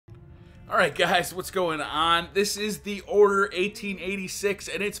Alright guys, what's going on? This is the Order 1886,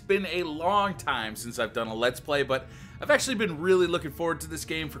 and it's been a long time since I've done a Let's Play, but I've actually been really looking forward to this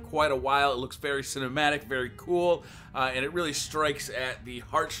game for quite a while. It looks very cinematic, very cool, and it really strikes at the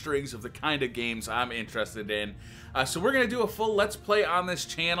heartstrings of the kind of games I'm interested in. So we're going to do a full Let's Play on this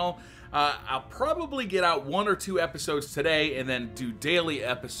channel. I'll probably get out 1 or 2 episodes today, and then do daily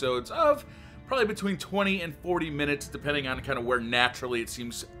episodes of probably between 20 and 40 minutes, depending on kind of where naturally it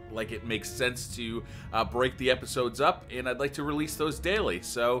seems like it makes sense to break the episodes up, and I'd like to release those daily.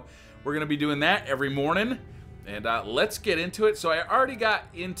 So we're going to be doing that every morning, and let's get into it. So I already got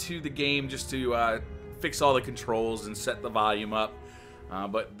into the game just to fix all the controls and set the volume up,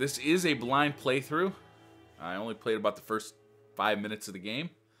 but this is a blind playthrough. I only played about the first 5 minutes of the game,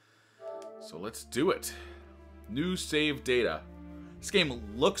 so let's do it. New save data. This game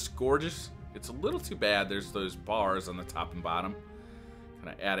looks gorgeous. It's a little too bad there's those bars on the top and bottom,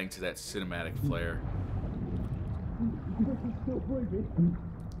 kind of adding to that cinematic flair.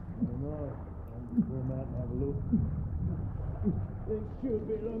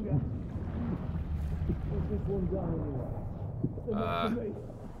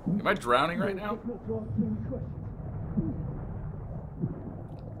 Am I drowning right now?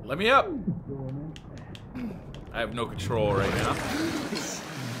 Let me up! I have no control right now.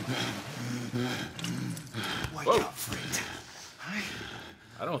 Whoa. Wake up, friend.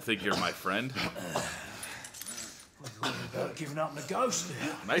 I don't think you're my friend. What about giving up the ghost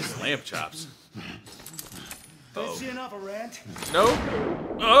there? Nice lamb chops. Let's see another rant. No.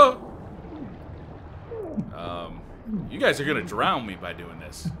 Oh. You guys are gonna drown me by doing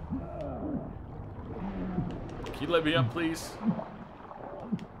this. Can you let me up, please?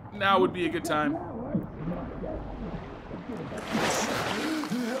 Now would be a good time.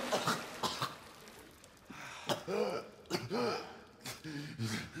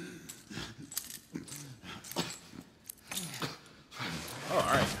 Oh,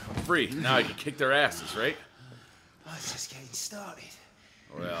 alright. I'm free. Now I can kick their asses, right? I was just getting started.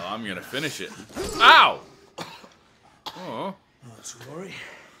 Well, I'm gonna finish it. Ow! Oh. Not to worry.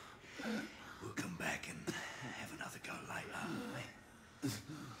 We'll come back and have another go later.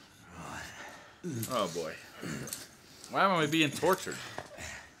 Right. Oh, boy. Why am I being tortured?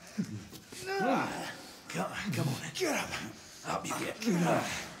 Come on, get up. Up you get.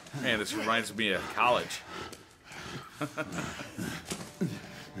 Man, this reminds me of college.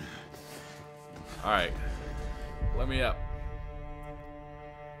 Alright. Let me up.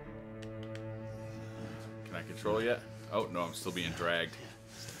 Can I control yet? Oh, no, I'm still being dragged.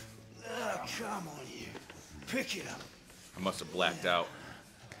 Come on, you. Pick it up. I must have blacked out.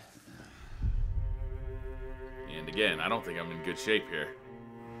 And again, I don't think I'm in good shape here.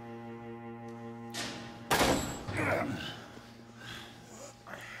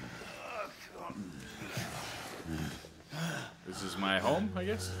 This is my home, I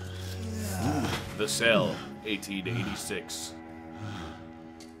guess? The Cell, 1886.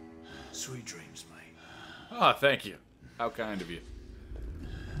 Sweet dreams, mate. Ah, thank you. How kind of you.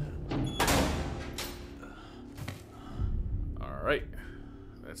 Alright.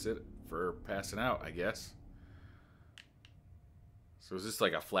 That's it for passing out, I guess. So is this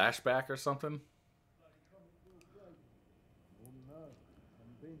like a flashback or something?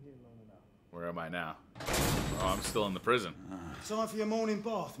 Where am I now? Oh, I'm still in the prison. Time for your morning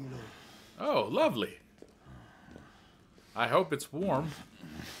bath, my lord. Oh, lovely. I hope it's warm.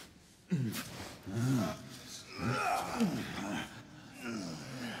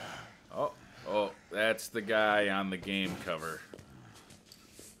 Oh, that's the guy on the game cover.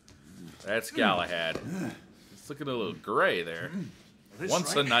 That's Galahad. It's looking a little gray there.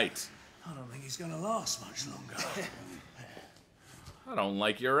 Once a night. I don't think he's gonna last much longer. I don't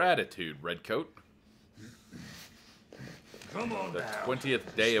like your attitude, Redcoat. Come on The now.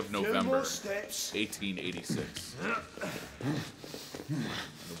 20th day of November, more steps. 1886.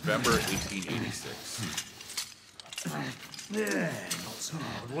 November 1886. Yeah, not so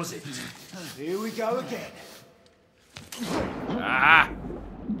hard, was it? Here we go again. Ah!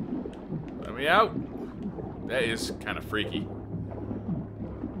 Let me out. That is kind of freaky.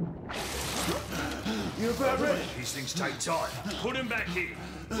 You about ready? These things take time. Put him back here.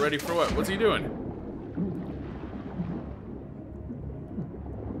 Ready for what? What's he doing?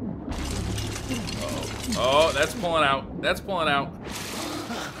 Oh, that's pulling out. That's pulling out.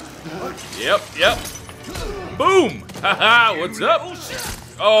 Yep, yep. Boom! Haha, what's up?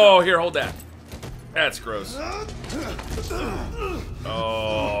 Oh, here, hold that. That's gross.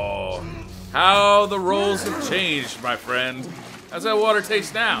 Oh. How the roles have changed, my friend. How's that water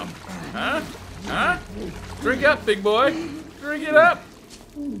taste now? Huh? Huh? Drink up, big boy. Drink it up.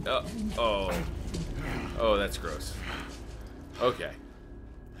 Oh. Oh, that's gross. Okay.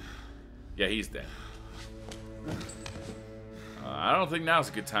 Yeah, he's dead. I don't think now's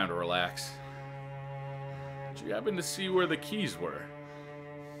a good time to relax. Did you happen to see where the keys were?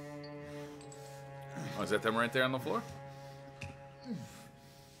 Oh, is that them right there on the floor?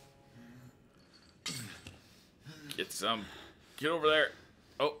 Get some. Get over there.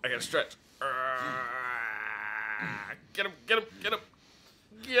 Oh, I gotta stretch. Get him, get him, get him.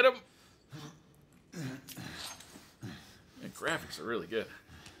 Get him. Man, graphics are really good.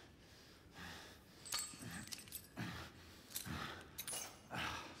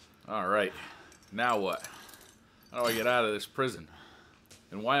 Alright. Now what? How do I get out of this prison?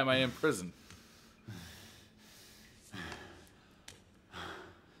 And why am I in prison?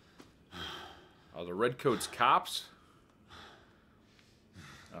 Oh, the redcoats cops?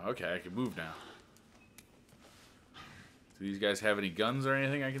 Oh, okay, I can move now. Do these guys have any guns or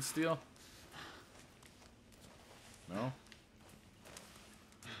anything I can steal? No?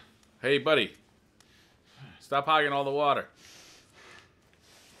 Hey, buddy. Stop hogging all the water.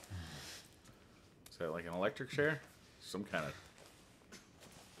 Is that like an electric chair? Some kind of...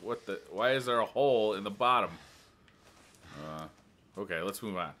 What the... Why is there a hole in the bottom? Okay, let's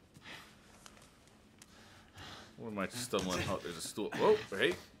move on. What am I stumbling? Oh, there's a stool. Whoa,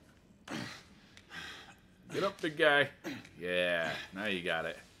 hey. Get up, big guy. Yeah, now you got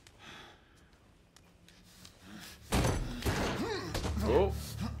it. Oh,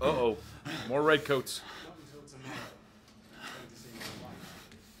 uh-oh. More redcoats.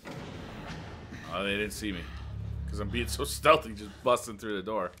 Oh, they didn't see me. Because I'm being so stealthy, just busting through the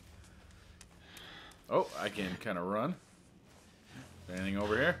door. Oh, I can kind of run. Anything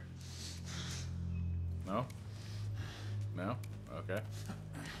over here? No? No? Okay.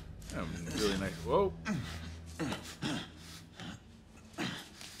 Really nice. Whoa!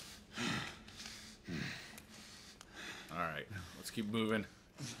 Alright, let's keep moving.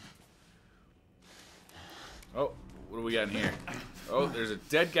 Oh, what do we got in here? Oh, there's a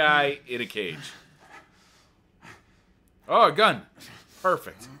dead guy in a cage. Oh, a gun!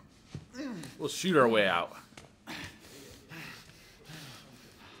 Perfect. We'll shoot our way out.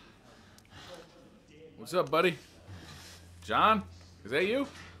 What's up, buddy? John? Is that you?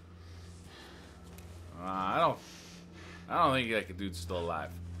 I don't think that dude's still alive.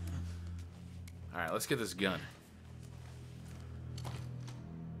 Alright, let's get this gun.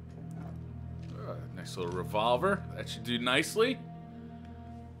 Nice little revolver. That should do nicely.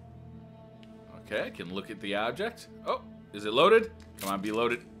 Okay, I can look at the object. Oh, is it loaded? Come on, be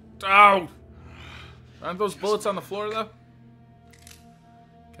loaded. Oh! Aren't those bullets on the floor, though?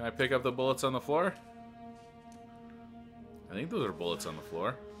 Can I pick up the bullets on the floor? I think those are bullets on the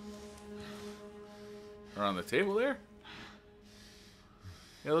floor. Or on the table there?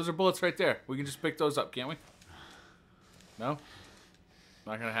 Yeah, those are bullets right there. We can just pick those up, can't we? No?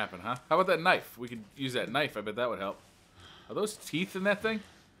 Not gonna happen, huh? How about that knife? We could use that knife. I bet that would help. Are those teeth in that thing?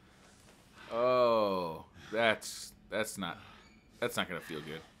 Oh, that's not gonna feel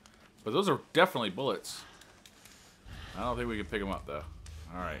good. But those are definitely bullets. I don't think we can pick them up though.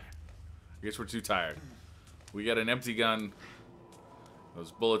 All right. I guess we're too tired. We got an empty gun.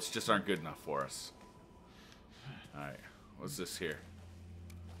 Those bullets just aren't good enough for us. All right. What's this here?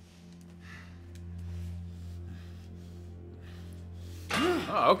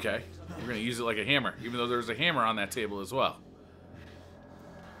 Oh, okay. We're going to use it like a hammer, even though there's a hammer on that table as well.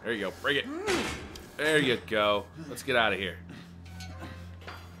 There you go. Break it. There you go. Let's get out of here.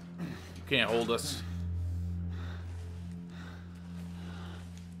 You can't hold us.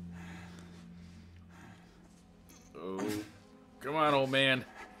 Oh, come on, old man.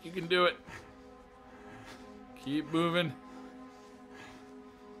 You can do it. Keep moving.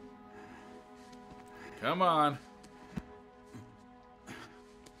 Come on.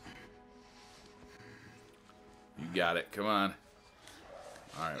 You got it. Come on.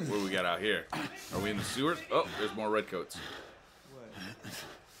 All right, what do we got out here? Are we in the sewers? Oh, there's more redcoats.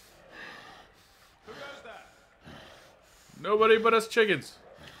 Who does that? Nobody but us chickens.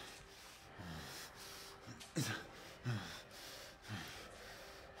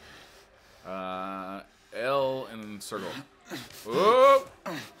 L and circle. Whoa!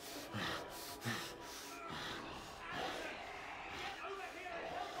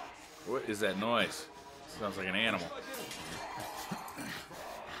 What is that noise? Sounds like an animal.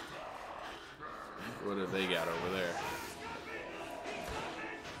 What have they got over there?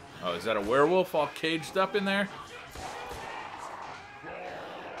 Oh, is that a werewolf all caged up in there?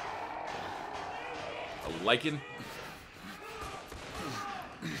 A lichen?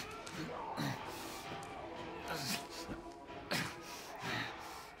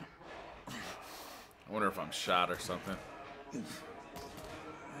 I wonder if I'm shot or something.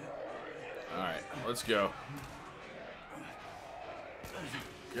 Alright, let's go.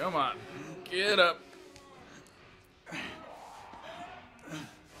 Come on. Get up.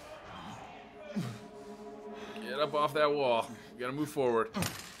 Get up off that wall. We gotta move forward.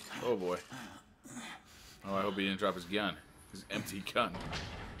 Oh boy. Oh, I hope he didn't drop his gun. His empty gun.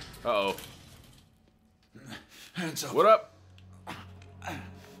 Uh-oh. Hands up. What up?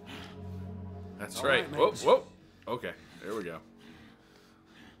 That's All right. right, Whoa, mate. whoa. Okay, there we go.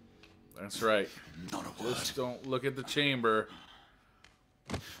 That's right. Not a word. Just don't look at the chamber.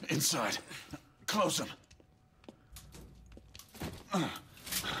 Inside. Close them.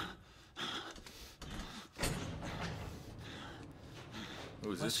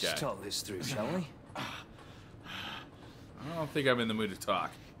 Who's Let's this guy? talk this through, shall we? I don't think I'm in the mood to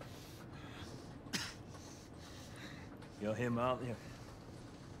talk. You're him, aren't you?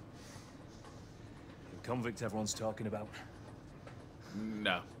 The convict everyone's talking about.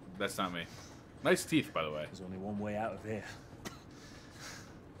 No, that's not me. Nice teeth, by the way. There's only one way out of here.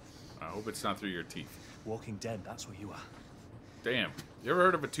 I hope it's not through your teeth. Walking Dead, that's where you are. Damn. You ever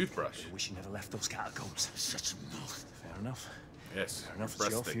heard of a toothbrush? I wish you never left those catacombs. Such a mouth. Fair enough. Yes. Fair enough, it's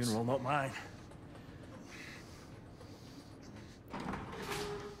breast your sticks. funeral, not mine.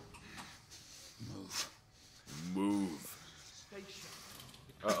 Move. Move.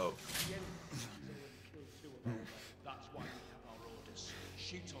 Uh-oh. That's why we have our orders.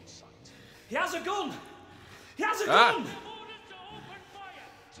 Shoot on sight. He has a gun! He has a Ah. gun! Orders to open fire!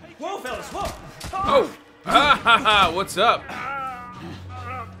 Take Whoa, fellas, whoa! Oh! Ha ha ha! What's up?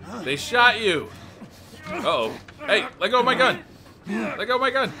 They shot you. Uh-oh. Hey, let go of my gun. Let go of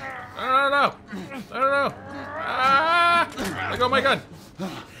my gun. No. No. Ah! Let go of my gun.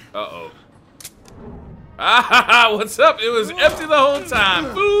 Uh-oh. Ah ha ha! What's up? It was empty the whole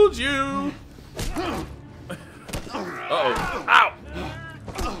time. Fooled you. Uh-oh. Ow!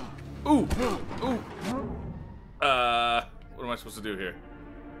 Ooh. Ooh. What am I supposed to do here?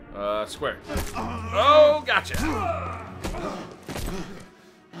 Square. Oh, gotcha.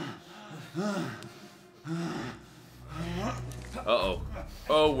 Uh-oh.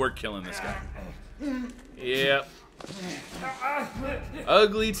 Oh, we're killing this guy. Yep.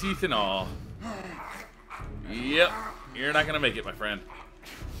 Ugly teeth and all. Yep. You're not gonna make it, my friend.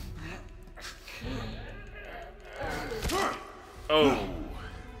 Oh.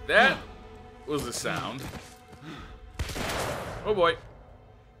 That was the sound. Oh boy.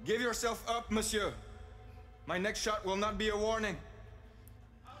 Give yourself up, monsieur. My next shot will not be a warning.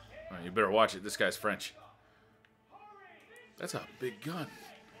 Oh, you better watch it. This guy's French. That's a big gun.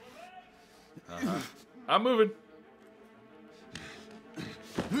 I'm moving.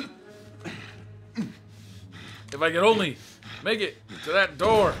 If I could only make it to that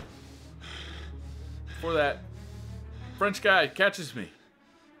door before that French guy catches me.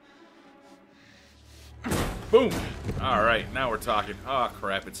 Boom. All right, now we're talking. Oh,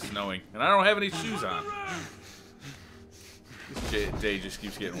 crap, it's snowing. And I don't have any shoes on. This day just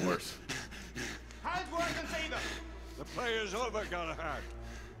keeps getting worse. Hands where I can see them! The play is over, Galahad.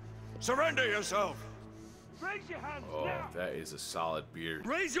 Surrender yourself. Raise your hands Oh, now! that is a solid beard.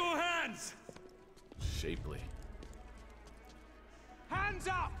 Raise your hands. Shapely. Hands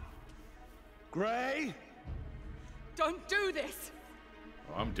up! Gray, Don't do this!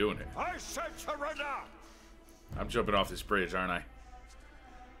 Oh, I'm doing it. I said surrender. I'm jumping off this bridge, aren't I?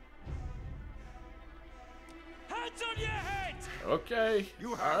 Hands on your head! Okay. You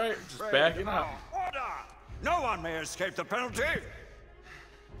All have right, just betrayed backing up. our order. No one may escape the penalty.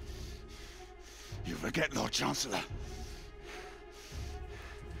 You forget, Lord Chancellor.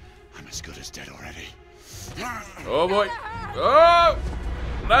 I'm as good as dead already. Oh boy. Oh!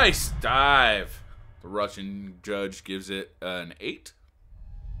 Nice dive. The Russian judge gives it an 8.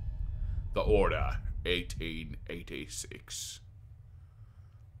 The order, 1886.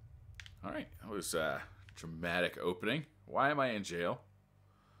 All right, that was a dramatic opening. Why am I in jail?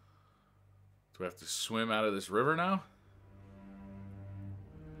 Do I have to swim out of this river now?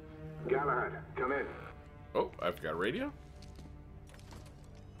 Galahad, come in. Oh, I've got radio.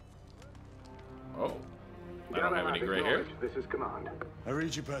 Oh, I don't have any gray hair. acknowledged. This is command. I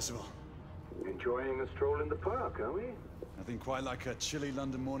read you, Percival. Enjoying a stroll in the park, are we? Nothing quite like a chilly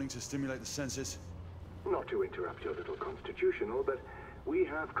London morning to stimulate the senses. Not to interrupt your little constitutional, but we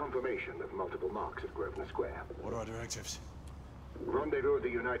have confirmation of multiple marks at Grosvenor Square. What are our directives? Rendezvous at the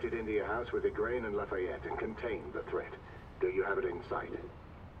United India House with Igraine and Lafayette and contain the threat. Do you have it in sight?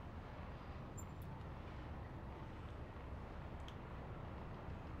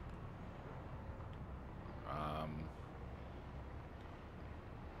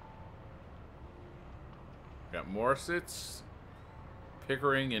 Got Morsitz,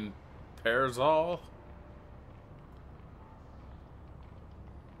 Pickering, and Pearsall.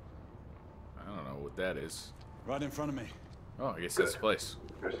 I don't know what that is. Right in front of me. Oh, I guess that's the place.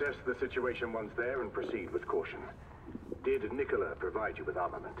 Assess the situation once there and proceed with caution. Did Nikola provide you with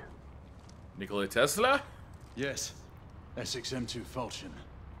armament? Nikola Tesla? Yes. Essex M2 Falchion.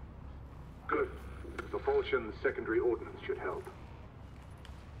 Good. The Falchion's secondary ordnance should help.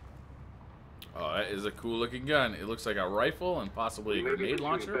 Oh, that is a cool looking gun. It looks like a rifle and possibly a grenade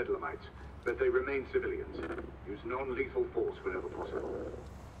launcher. Bedlamites, but they remain civilians. Use non-lethal force whenever possible.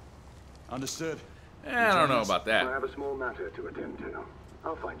 Understood. I don't know about I that. have a small matter to attend to.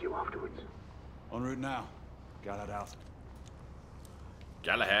 I'll find you afterwards. En route now. Got it out.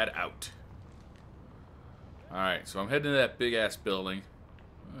 Galahad out. Alright, so I'm heading to that big ass building.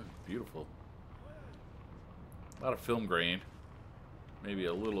 Oh, beautiful. A lot of film grain. Maybe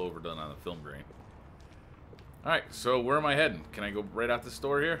a little overdone on the film grain. Alright, so where am I heading? Can I go right out the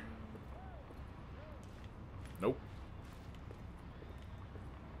store here? Nope.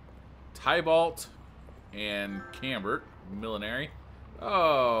 Tybalt and Cambert, Millenary.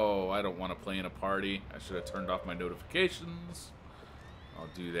 Oh, I don't want to play in a party. I should have turned off my notifications. I'll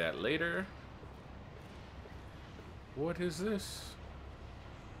do that later. What is this?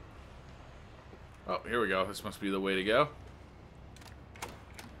 Oh, here we go. This must be the way to go.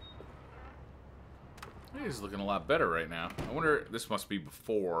 He's looking a lot better right now. I wonder, this must be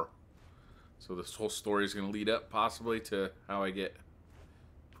before. So this whole story is going to lead up possibly to how I get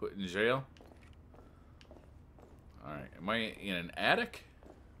put in jail. Alright, am I in an attic?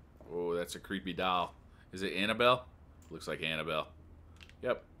 Oh, that's a creepy doll. Is it Annabelle? Looks like Annabelle.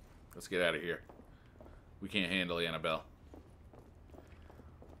 Yep. Let's get out of here. We can't handle Annabelle.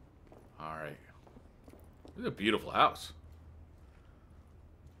 Alright. This is a beautiful house.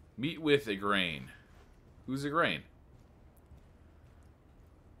 Meet with a grain. Who's a grain?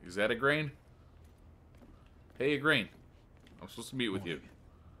 Is that a grain? Hey, a grain. I'm supposed to meet with you.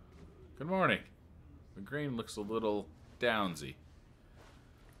 Good morning. The grain looks a little downsy.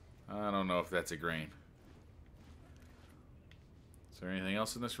 I don't know if that's a grain. Is there anything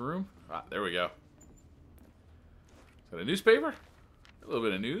else in this room? Ah, there we go. Is that a newspaper? A little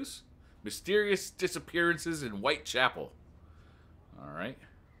bit of news. Mysterious disappearances in Whitechapel. Alright.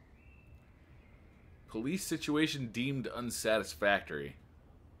 Police situation deemed unsatisfactory.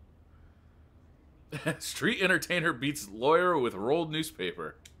 Street entertainer beats lawyer with rolled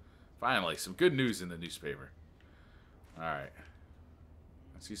newspaper. Finally, some good news in the newspaper. Alright.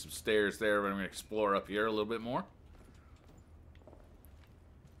 I see some stairs there, but I'm going to explore up here a little bit more.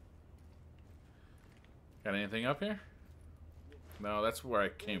 Got anything up here? No, that's where I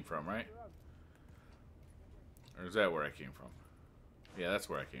came from, right? Or is that where I came from? Yeah, that's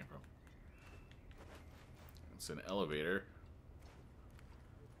where I came from. It's an elevator.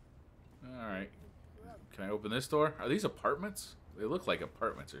 Alright. Can I open this door? Are these apartments? They look like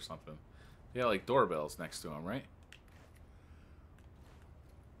apartments or something. They got like doorbells next to them, right?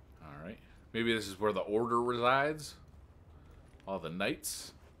 Alright. Maybe this is where the order resides? All the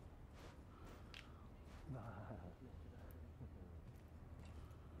knights?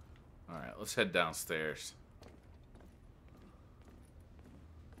 Alright, let's head downstairs.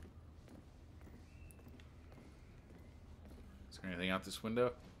 Is there anything out this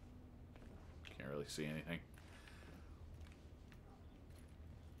window? Can't really see anything.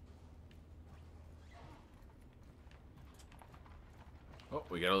 Oh,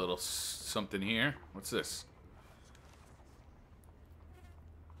 we got a little something here. What's this?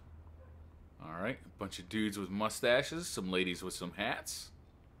 Alright, a bunch of dudes with mustaches, some ladies with some hats.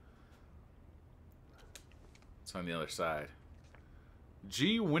 What's on the other side?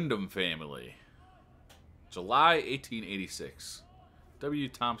 G. Wyndham family. July 1886. W.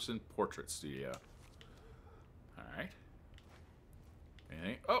 Thompson Portrait Studio. Alright.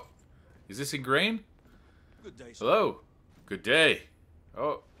 Anything? Oh! Is this in grain? Good day, sir. Hello. Good day.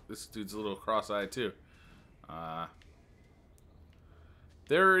 Oh, this dude's a little cross-eyed too.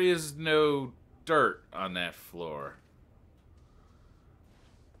 There is no dirt on that floor.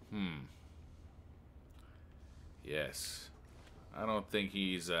 Yes. I don't think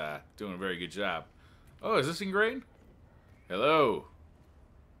he's doing a very good job. Oh, is this in grain? Hello.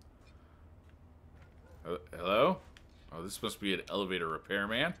 Hello? Oh, this must be an elevator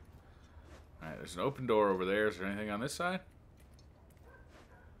repairman. Alright, there's an open door over there. Is there anything on this side?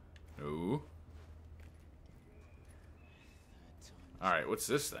 No. Alright, what's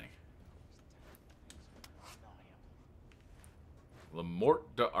this thing? Le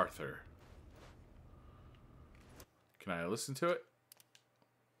Mort d'Arthur. Can I listen to it?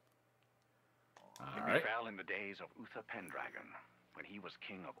 Alright. Foul in the days of Uther Pendragon, when he was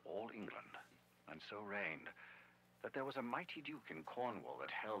king of all England, and so reigned, that there was a mighty duke in Cornwall that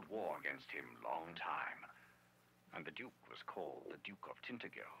held war against him long time. And the duke was called the Duke of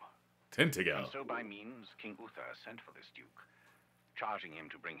Tintagel. Tintagel. And so by means King Uther sent for this duke, charging him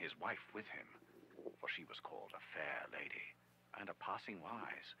to bring his wife with him, for she was called a fair lady, and a passing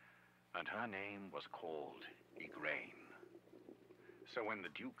wise, and her name was called Igraine. So when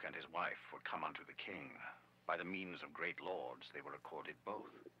the duke and his wife were come unto the king, by the means of great lords they were accorded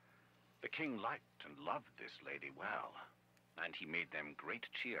both. The king liked and loved this lady well, and he made them great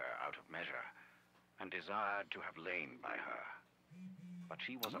cheer out of measure, and desired to have lain by her. But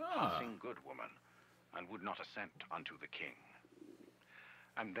she was a passing good woman, and would not assent unto the king.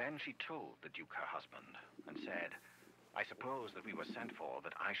 And then she told the duke her husband, and said, I suppose that we were sent for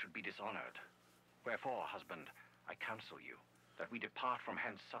that I should be dishonored. Wherefore, husband, I counsel you, that we depart from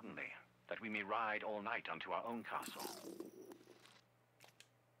hence suddenly, that we may ride all night unto our own castle.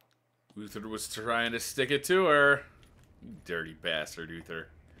 Uther was trying to stick it to her. You dirty bastard, Uther.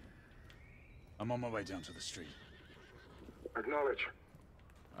 I'm on my way down to the street. Acknowledge.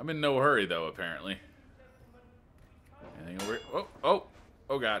 I'm in no hurry, though, apparently. Anything over here? Oh, oh,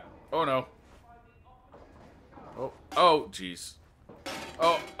 oh, God. Oh, no. Oh, oh, jeez.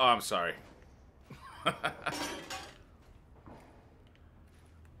 Oh, I'm sorry.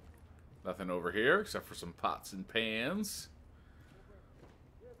 Nothing over here except for some pots and pans.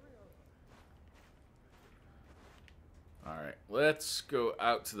 Alright, let's go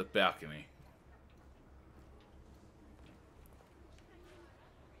out to the balcony.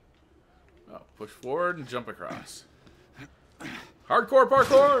 Oh, push forward and jump across. Hardcore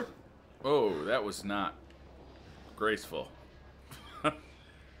parkour! Oh, that was not graceful.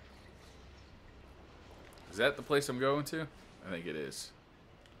 Is that the place I'm going to? I think it is.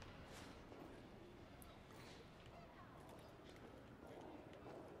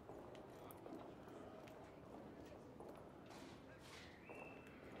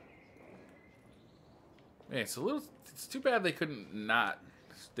 Man, it's too bad they couldn't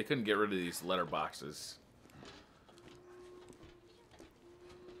get rid of these letter boxes.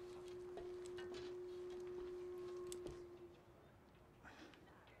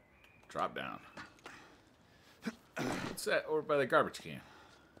 Drop down. What's that over by the garbage can?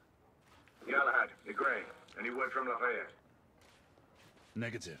 Galahad, Igraine. Any word from Lafayette?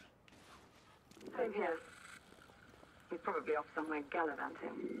 Negative. Same here. He's probably off somewhere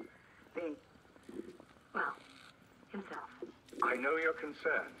gallivanting. Well, himself. I know your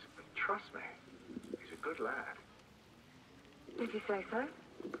concerns, but trust me, he's a good lad. Did you say so?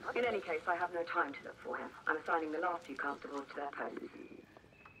 In any case, I have no time to look for him. I'm assigning the last few constables to their posts.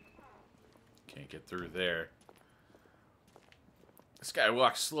 Can't get through there. This guy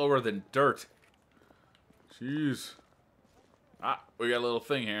walks slower than dirt. Jeez. Ah, we got a little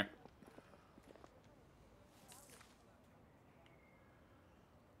thing here.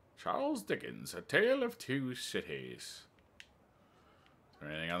 Charles Dickens, A Tale of Two Cities. Is there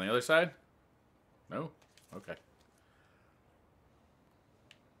anything on the other side? No? Okay.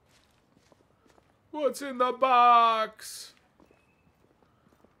 What's in the box?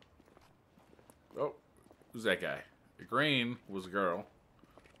 Oh, who's that guy? The green was a girl.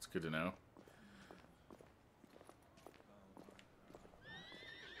 It's good to know.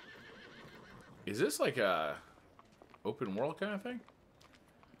 Is this like a open world kind of thing?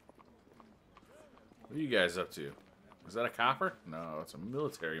 What are you guys up to? Is that a copper? No, it's a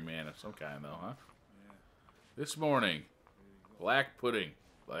military man of some kind, though, huh? This morning, black pudding.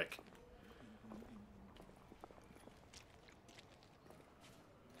 Like,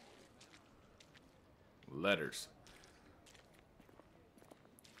 letters.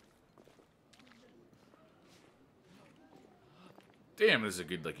 Damn, this is a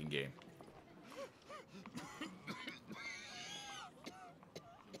good-looking game.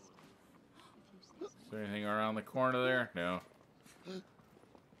 Is there anything around the corner there? No.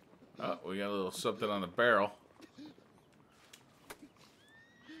 Oh, we got a little something on the barrel.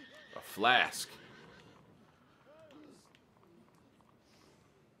 A flask.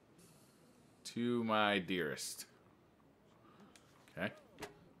 To my dearest. Okay.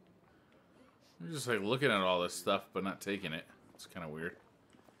 I'm just like looking at all this stuff, but not taking it. It's kind of weird.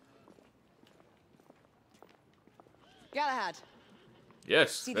 Galahad.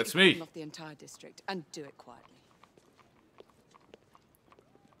 Yes, See that's that you me. cordon off the entire district and do it quietly.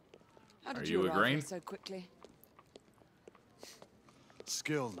 How did Are you arrive agreeing? here so quickly?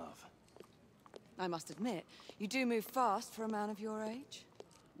 Skill, love. I must admit, you do move fast for a man of your age.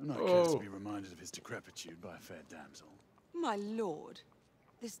 I'm not care to be reminded of his decrepitude by a fair damsel. My lord,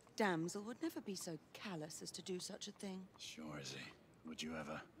 This damsel would never be so callous as to do such a thing. Sure is he. Would you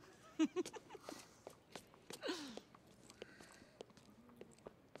ever?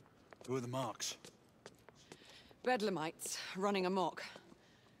 Who are the marks? Bedlamites, running amok.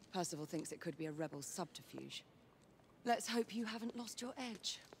 Percival thinks it could be a rebel subterfuge. Let's hope you haven't lost your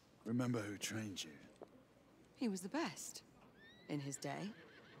edge. Remember who trained you? He was the best. In his day.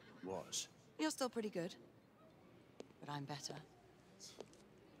 Was. You're still pretty good. But I'm better.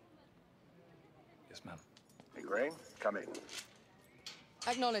 Yes, ma'am. Hey, Gray, come in.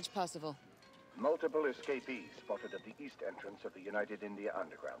 Acknowledge, Percival. Multiple escapees spotted at the east entrance of the United India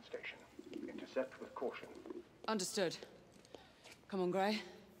Underground Station. Intercept with caution. Understood. Come on, Gray.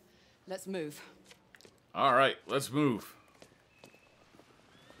 Let's move. All right, let's move.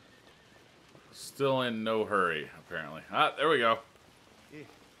 Still in no hurry, apparently. Ah, there we go. Here.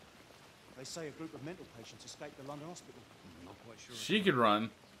 They say a group of mental patients escaped the London hospital. Not quite sure. She could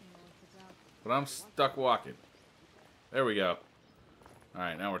run, but I'm stuck walking. There we go. All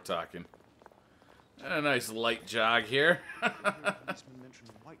right, now we're talking. And a nice light jog here.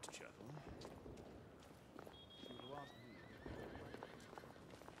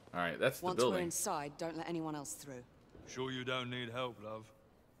 All right, that's the Once building. we're inside, don't let anyone else through. Sure you don't need help, love?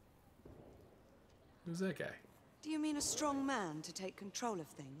 Who's that guy? Do you mean a strong man to take control of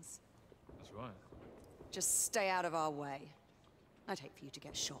things? That's right. Just stay out of our way. I'd hate for you to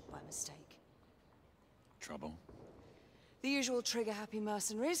get shot by mistake. Trouble? The usual trigger-happy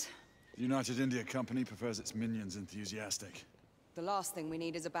mercenaries. The United India Company prefers its minions enthusiastic. The last thing we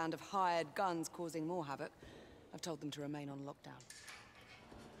need is a band of hired guns causing more havoc. I've told them to remain on lockdown.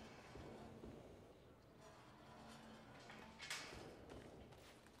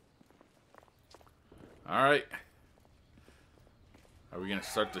 All right. Are we gonna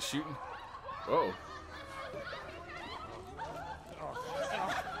start the shooting? Whoa.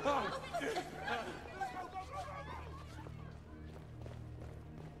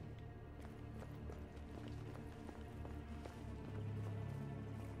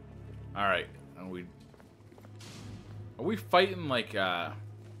 All right. Are we fighting like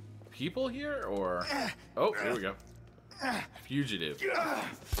people here or? Oh, here we go. Fugitive.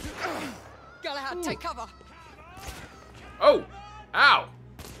 Galahad, take cover. Oh! Ow!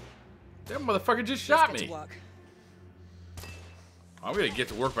 That motherfucker just shot Let's get me. to work. I'm gonna get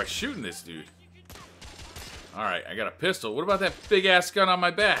to work by shooting this dude. Alright, I got a pistol. What about that big ass gun on my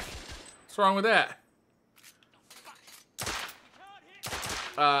back? What's wrong with that?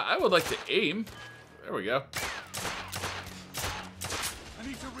 I would like to aim. There we go. I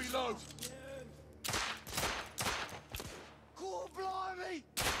need to reload. Cool, blimey!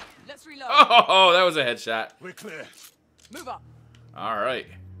 Let's reload. Oh, that was a headshot. We're clear. Move up. Alright.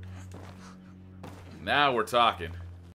 Now we're talking.